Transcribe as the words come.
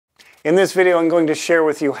In this video, I'm going to share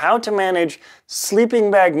with you how to manage sleeping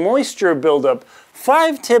bag moisture buildup.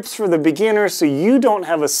 5 tips for the beginner so you don't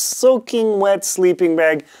have a soaking wet sleeping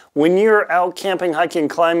bag when you're out camping, hiking,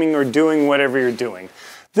 climbing, or doing whatever you're doing.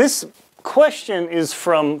 This question is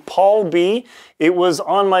from Paul B. It was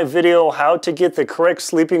on my video, how to get the correct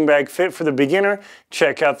sleeping bag fit for the beginner.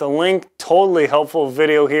 Check out the link, totally helpful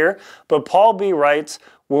video here. But Paul B writes,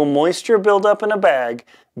 will moisture buildup in a bag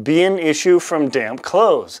be an issue from damp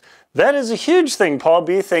clothes? That is a huge thing, Paul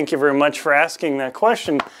B. Thank you very much for asking that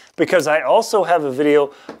question, because I also have a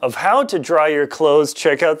video of how to dry your clothes.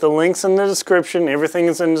 Check out the links in the description. Everything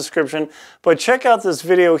is in the description. But check out this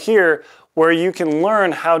video here where you can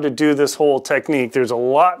learn how to do this whole technique. There's a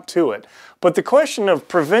lot to it. But the question of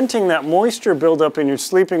preventing that moisture buildup in your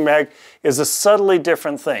sleeping bag is a subtly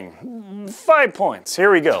different thing. 5 points. Here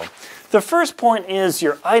we go. The first point is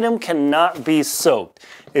your item cannot be soaked.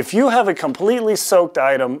 If you have a completely soaked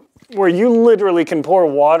item where you literally can pour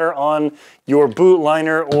water on your boot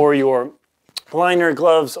liner or your liner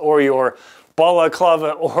gloves or your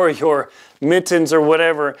balaclava or your mittens or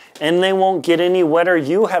whatever, and they won't get any wetter,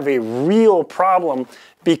 you have a real problem,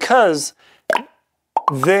 because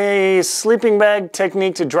the sleeping bag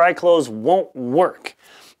technique to dry clothes won't work.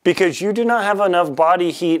 Because you do not have enough body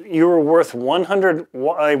heat. You're worth a 100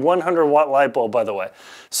 watt light bulb, by the way.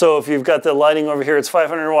 So if you've got the lighting over here, it's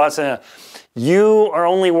 500 watts, and you are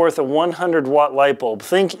only worth a 100 watt light bulb.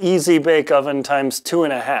 Think easy bake oven times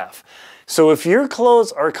 2.5. So if your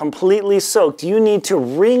clothes are completely soaked, you need to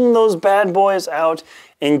wring those bad boys out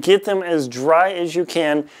and get them as dry as you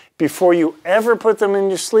can before you ever put them in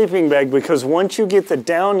your sleeping bag, because once you get the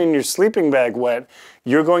down in your sleeping bag wet,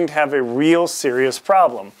 you're going to have a real serious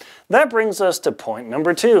problem. That brings us to point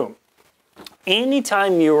number 2.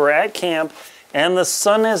 Anytime you are at camp and the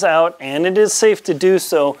sun is out and it is safe to do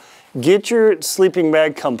so, get your sleeping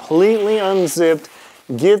bag completely unzipped,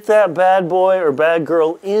 get that bad boy or bad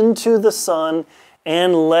girl into the sun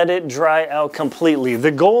and let it dry out completely.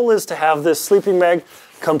 The goal is to have this sleeping bag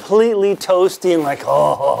completely toasty and like,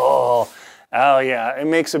 oh yeah, it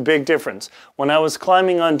makes a big difference. When I was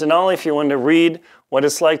climbing on Denali, if you want to read what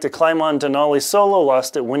it's like to climb on Denali solo,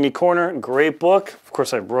 Lost at Windy Corner, great book. Of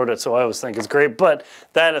course I wrote it, so I always think it's great, but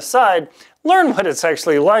that aside, learn what it's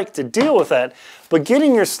actually like to deal with that. But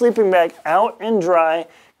getting your sleeping bag out and dry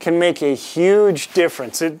can make a huge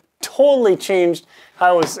difference. It totally changed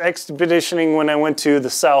how I was expeditioning when I went to the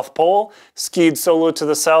South Pole, skied solo to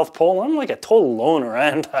the South Pole. I'm like a total loner,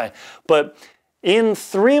 aren't I? But in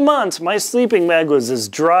 3 months, my sleeping bag was as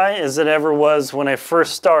dry as it ever was when I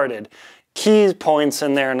first started. Key points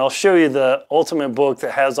in there, and I'll show you the ultimate book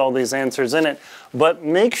that has all these answers in it. But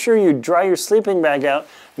make sure you dry your sleeping bag out,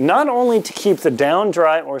 not only to keep the down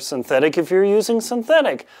dry or synthetic if you're using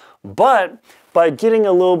synthetic, but by getting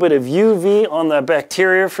a little bit of UV on the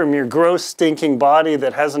bacteria from your gross stinking body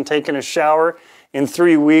that hasn't taken a shower in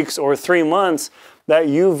 3 weeks or 3 months. That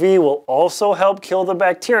UV will also help kill the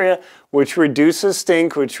bacteria, which reduces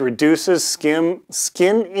stink, which reduces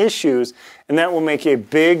skin issues, and that will make a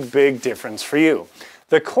big difference for you.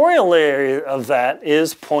 The corollary of that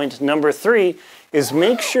is point number 3, is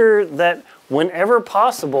make sure that whenever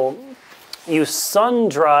possible, you sun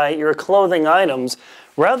dry your clothing items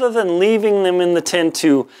rather than leaving them in the tent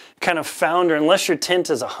to kind of founder, unless your tent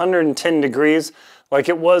is 110 degrees, like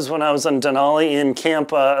it was when I was on Denali in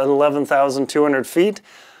camp at 11,200 feet.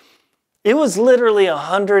 It was literally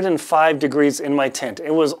 105 degrees in my tent.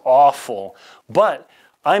 It was awful. But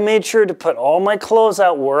I made sure to put all my clothes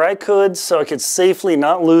out where I could so I could safely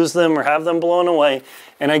not lose them or have them blown away.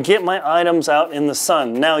 And I get my items out in the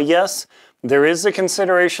sun. Now, yes, there is a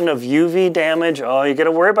consideration of UV damage. Oh, you got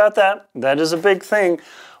to worry about that. That is a big thing.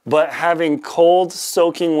 But having cold,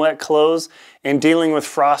 soaking wet clothes and dealing with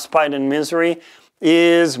frostbite and misery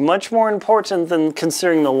is much more important than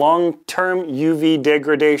considering the long-term UV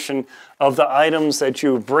degradation of the items that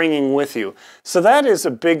you're bringing with you. So that is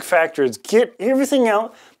a big factor, is get everything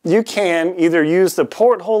out you can. Either use the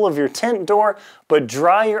porthole of your tent door, but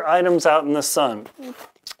dry your items out in the sun.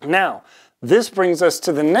 Now, this brings us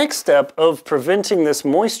to the next step of preventing this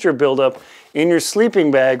moisture buildup in your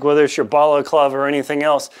sleeping bag, whether it's your balaclava or anything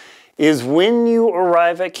else, is when you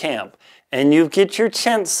arrive at camp and you get your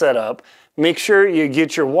tent set up, make sure you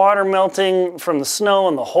get your water melting from the snow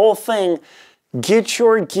and the whole thing. Get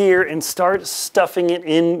your gear and start stuffing it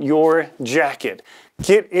in your jacket.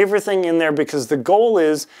 Get everything in there, because the goal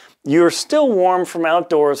is you're still warm from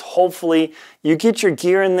outdoors. Hopefully you get your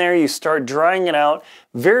gear in there, you start drying it out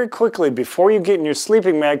very quickly before you get in your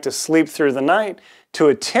sleeping bag to sleep through the night. to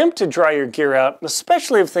attempt to dry your gear out,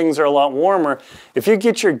 especially if things are a lot warmer. If you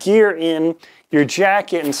get your gear in your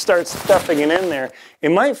jacket and start stuffing it in there, it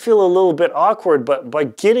might feel a little bit awkward, but by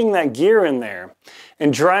getting that gear in there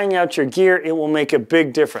and drying out your gear, it will make a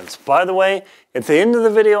big difference. By the way, at the end of the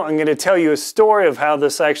video, I'm going to tell you a story of how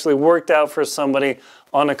this actually worked out for somebody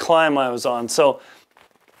on a climb I was on. So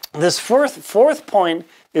this fourth point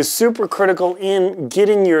is super critical in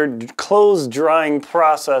getting your clothes drying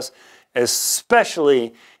process,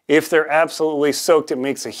 especially if they're absolutely soaked. It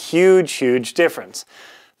makes a huge, huge difference.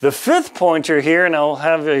 The fifth pointer here, and I'll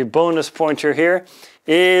have a bonus pointer here,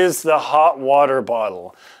 is the hot water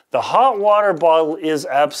bottle. The hot water bottle is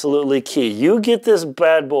absolutely key. You get this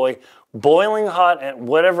bad boy boiling hot at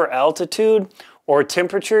whatever altitude or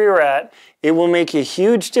temperature you're at, it will make a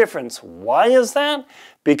huge difference. Why is that?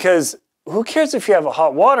 Because who cares if you have a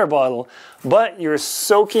hot water bottle, but your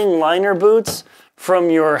soaking liner boots from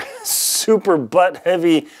your super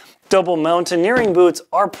butt-heavy double mountaineering boots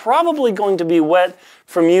are probably going to be wet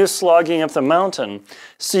from you slogging up the mountain.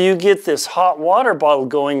 So you get this hot water bottle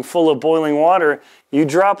going full of boiling water, you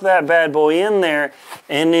drop that bad boy in there,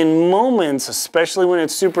 and in moments, especially when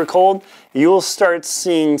it's super cold, you'll start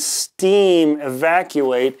seeing steam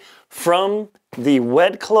evacuate from the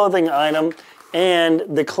wet clothing item, and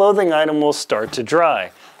the clothing item will start to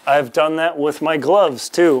dry. I've done that with my gloves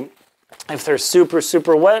too. If they're super,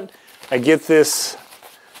 super wet, I get this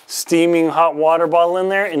steaming hot water bottle in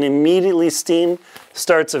there, and immediately steam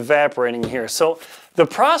starts evaporating here. So the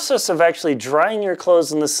process of actually drying your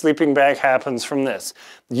clothes in the sleeping bag happens from this.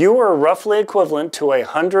 You are roughly equivalent to a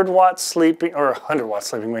 100-watt sleeping, or 100-watt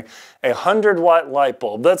sleeping bag, a 100-watt light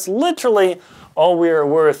bulb. That's literally all we are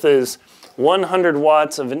worth is 100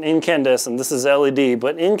 watts of an incandescent, this is LED,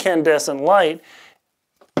 but incandescent light.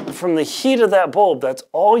 From the heat of that bulb, that's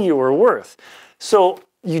all you are worth. So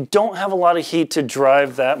you don't have a lot of heat to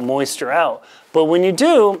drive that moisture out. But when you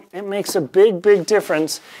do, it makes a big, big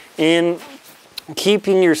difference in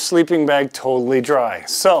keeping your sleeping bag totally dry.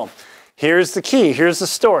 So here's the key, here's the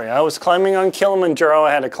story. I was climbing on Kilimanjaro,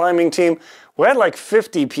 I had a climbing team. We had like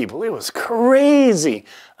 50 people, it was crazy.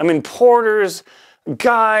 I mean, porters,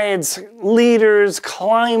 guides, leaders,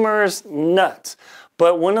 climbers, nuts.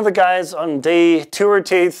 But one of the guys on day 2 or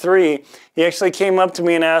day 3, he actually came up to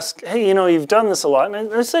me and asked, hey, you know, you've done this a lot.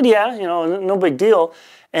 And I said, yeah, you know, no big deal.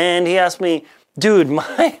 And he asked me, dude,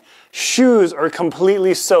 my shoes are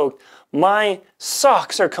completely soaked. My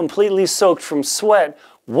socks are completely soaked from sweat.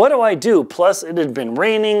 What do I do? Plus, it had been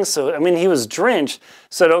raining, so, I mean, he was drenched.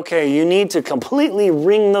 Said, okay, you need to completely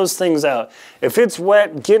wring those things out. If it's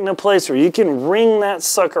wet, get in a place where you can wring that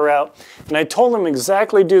sucker out. And I told him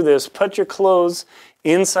exactly do this. Put your clothes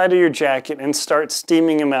inside of your jacket and start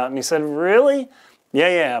steaming them out. And he said, really?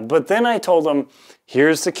 Yeah. But then I told him,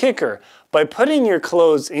 here's the kicker. By putting your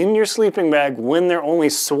clothes in your sleeping bag when they're only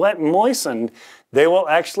sweat moistened, they will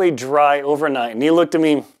actually dry overnight. And he looked at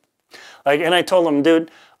me like, and I told him, dude,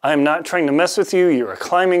 I'm not trying to mess with you. You're a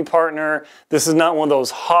climbing partner. This is not one of those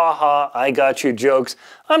ha-ha, I got you jokes.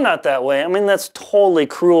 I'm not that way. I mean, that's totally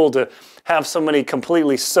cruel to have somebody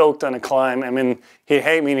completely soaked on a climb. I mean, he'd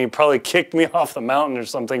hate me and he'd probably kick me off the mountain or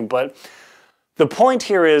something. But the point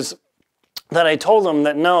here is that I told him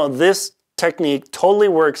that no, this technique totally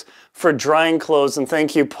works for drying clothes. And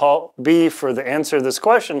thank you, Paul B, for the answer to this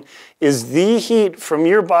question, is the heat from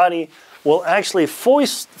your body will actually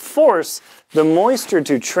force the moisture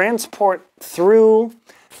to transport through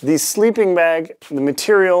the sleeping bag, the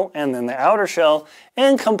material, and then the outer shell,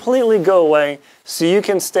 and completely go away so you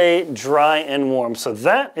can stay dry and warm. So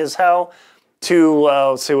that is how to,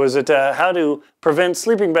 how to prevent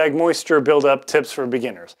sleeping bag moisture buildup tips for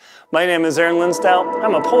beginners. My name is Aaron Linsdau.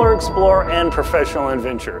 I'm a polar explorer and professional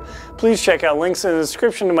adventurer. Please check out links in the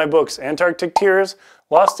description to my books, Antarctic Tears,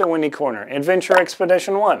 Lost at Windy Corner, Adventure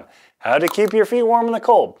Expedition 1, How to Keep Your Feet Warm in the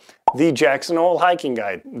Cold, the Jackson Hole Hiking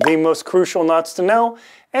Guide, the Most Crucial Knots to Know,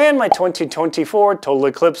 and my 2024 Total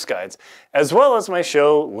Eclipse Guides, as well as my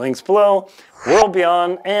show, links below, World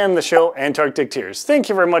Beyond, and the show Antarctic Tears. Thank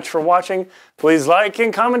you very much for watching. Please like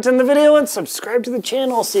and comment in the video and subscribe to the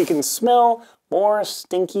channel so you can smell more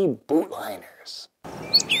stinky boot liners.